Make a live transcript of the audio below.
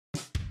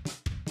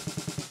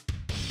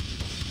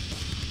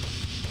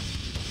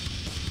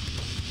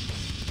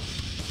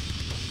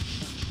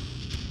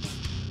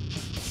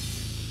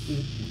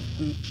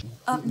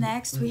Up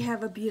next, we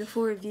have a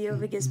beautiful review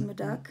of a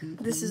Gizmoduck.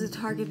 This is a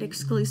Target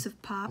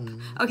exclusive pop.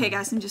 Okay,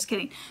 guys, I'm just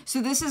kidding.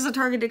 So this is a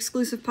Target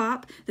exclusive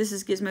pop. This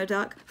is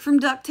Gizmoduck from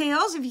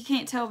DuckTales. If you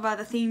can't tell by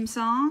the theme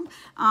song,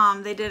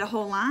 they did a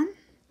whole line.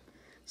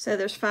 So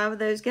there's 5 of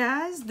those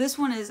guys. This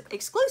one is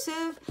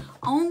exclusive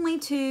only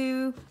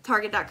to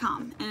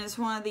Target.com. And it's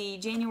one of the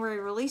January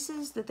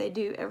releases that they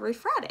do every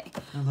Friday.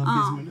 I love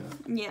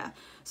Gizmoduck. Yeah.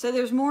 So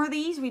there's more of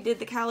these. We did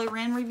the Kylo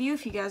Ren review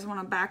if you guys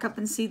want to back up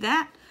and see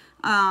that.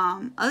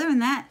 Other than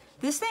that,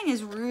 this thing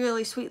is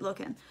really sweet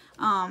looking.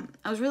 I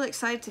was really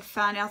excited to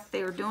find out that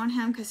they were doing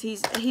him because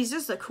he's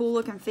just a cool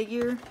looking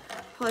figure.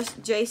 Plus,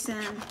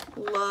 Jason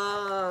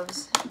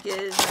loves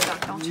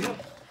Gizmoduck, don't you?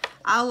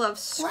 I love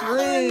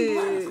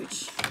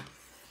Scrooge.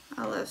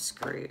 I love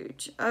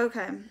Scrooge.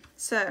 Okay,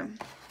 so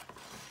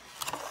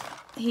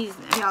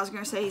I was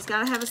gonna say he's got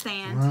to have a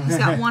stand. He's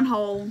got one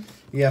hole.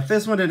 Yeah, if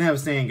this one didn't have a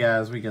stand,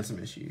 guys, we got some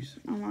issues.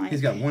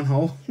 He's got one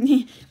hole.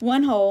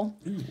 One hole.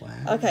 Ooh,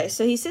 wow. Okay,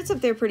 so he sits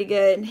up there pretty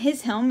good.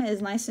 His helmet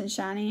is nice and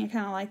shiny. I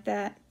kind of like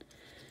that.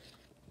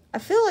 I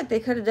feel like they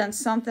could have done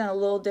something a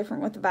little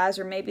different with the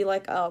visor. Maybe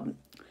like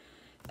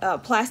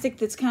plastic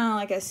that's kind of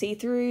like a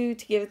see-through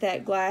to give it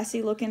that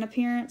glassy looking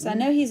appearance. I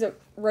know he's a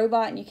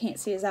robot and you can't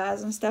see his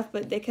eyes and stuff,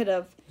 but they could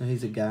have...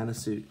 He's a guy in a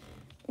suit.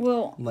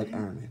 Well... Like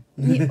Iron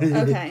Man.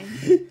 Okay.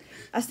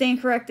 I stand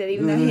corrected,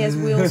 even though he has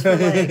wheels for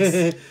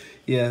legs.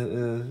 Yeah,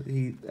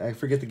 I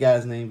forget the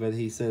guy's name, but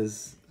he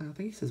says... I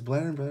think he says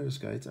Blather and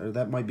Blatherskites, or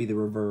that might be the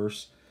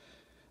reverse.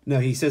 No,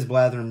 he says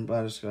Blather and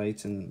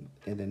Blatherskites, and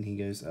then he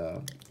goes...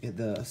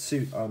 the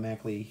suit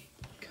automatically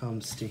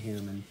comes to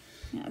him, and...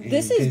 Yeah, and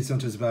this he is gets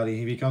onto his body.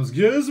 He becomes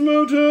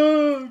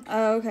Gizmoduck.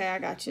 Oh, okay, I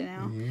got you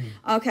now.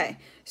 Okay,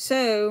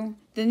 so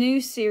the new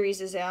series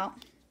is out.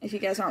 If you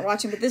guys aren't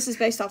watching, but this is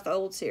based off the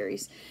old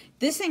series.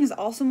 This thing is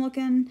awesome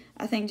looking.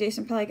 I think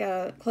Jason probably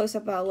got a close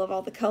up. I love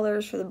all the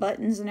colors for the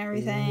buttons and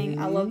everything.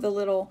 I love the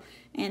little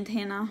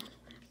antenna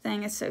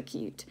thing. It's so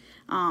cute.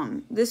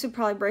 This would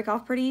probably break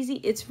off pretty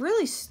easy. It's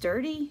really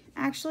sturdy,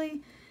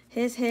 actually.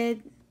 His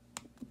head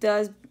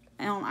does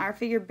on our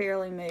figure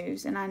barely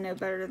moves, and I know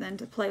better than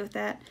to play with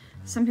that.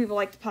 Some people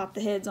like to pop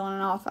the heads on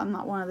and off. I'm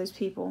not one of those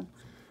people.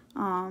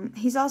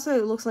 He's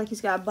also looks like he's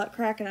got a butt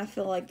crack, and I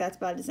feel like that's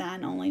by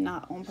design only,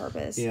 not on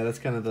purpose. Yeah, that's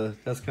kind of the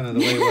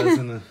way it was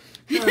in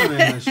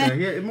the show.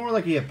 Yeah, more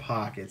like he had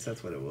pockets.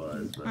 That's what it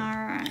was. But. All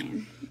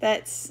right,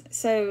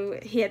 so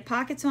he had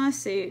pockets on his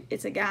suit.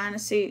 It's a guy in a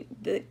suit.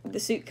 The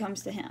suit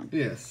comes to him.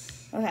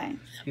 Yes. Okay.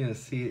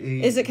 Yes,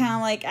 he is it kind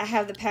of like I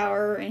have the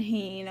power, and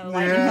he,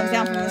 lightning comes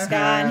down from the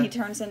sky, and he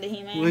turns into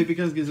He-Man? Well, he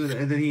becomes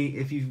Gizmoduck, and then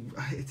if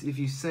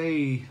you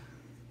say,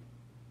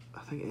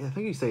 I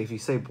think you say if you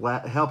say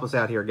help us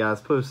out here, guys,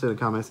 post in the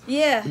comments.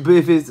 Yeah. But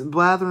if it's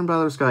Blather and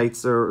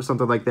Blatherskites or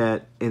something like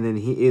that, and then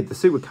the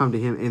suit would come to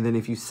him, and then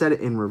if you set it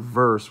in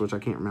reverse, which I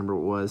can't remember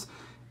what it was,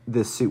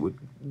 this suit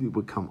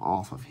would come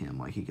off of him,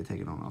 like he could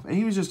take it on off, and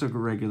he was just a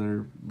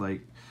regular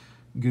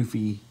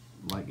goofy.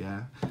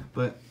 Guy.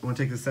 But I want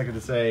to take this second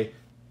to say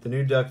the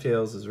new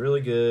DuckTales is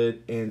really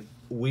good, and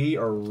we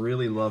are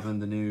really loving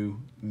the new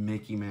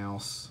Mickey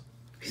Mouse.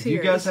 If you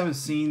guys haven't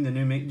seen the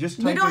new Mickey, just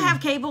type we don't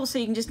have cable, so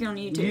you can just get on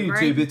YouTube.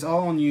 Right? It's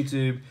all on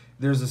YouTube.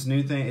 There's this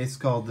new thing. It's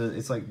called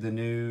it's like the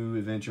New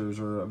Adventures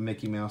or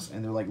Mickey Mouse,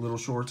 and they're like little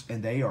shorts,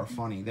 and they are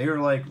funny. They are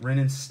like Ren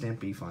and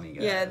Stimpy funny,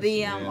 guys. Yeah,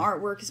 the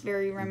artwork is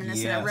very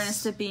reminiscent of Ren and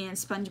Stimpy and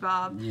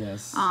SpongeBob.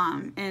 Yes.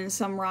 And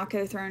some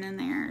Rocco thrown in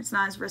there. It's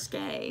not as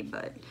risque,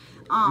 but.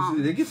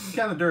 It gets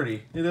kind of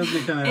dirty. It does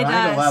get kind of. I ain't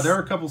gonna lie. There are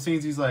a couple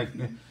scenes he's like,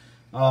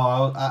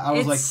 oh, I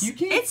was like, you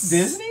can't. It's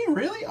Disney,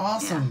 really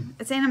awesome.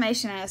 Yeah, it's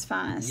animation at its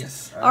finest.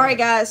 Yes. All right,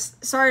 guys.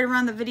 Sorry to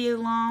run the video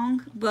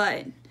long,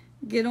 but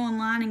get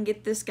online and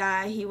get this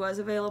guy. He was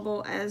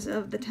available as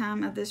of the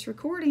time of this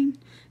recording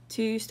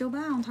to still buy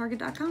on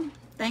Target.com.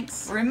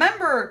 Thanks.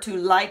 Remember to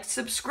like,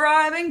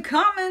 subscribe, and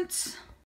comment.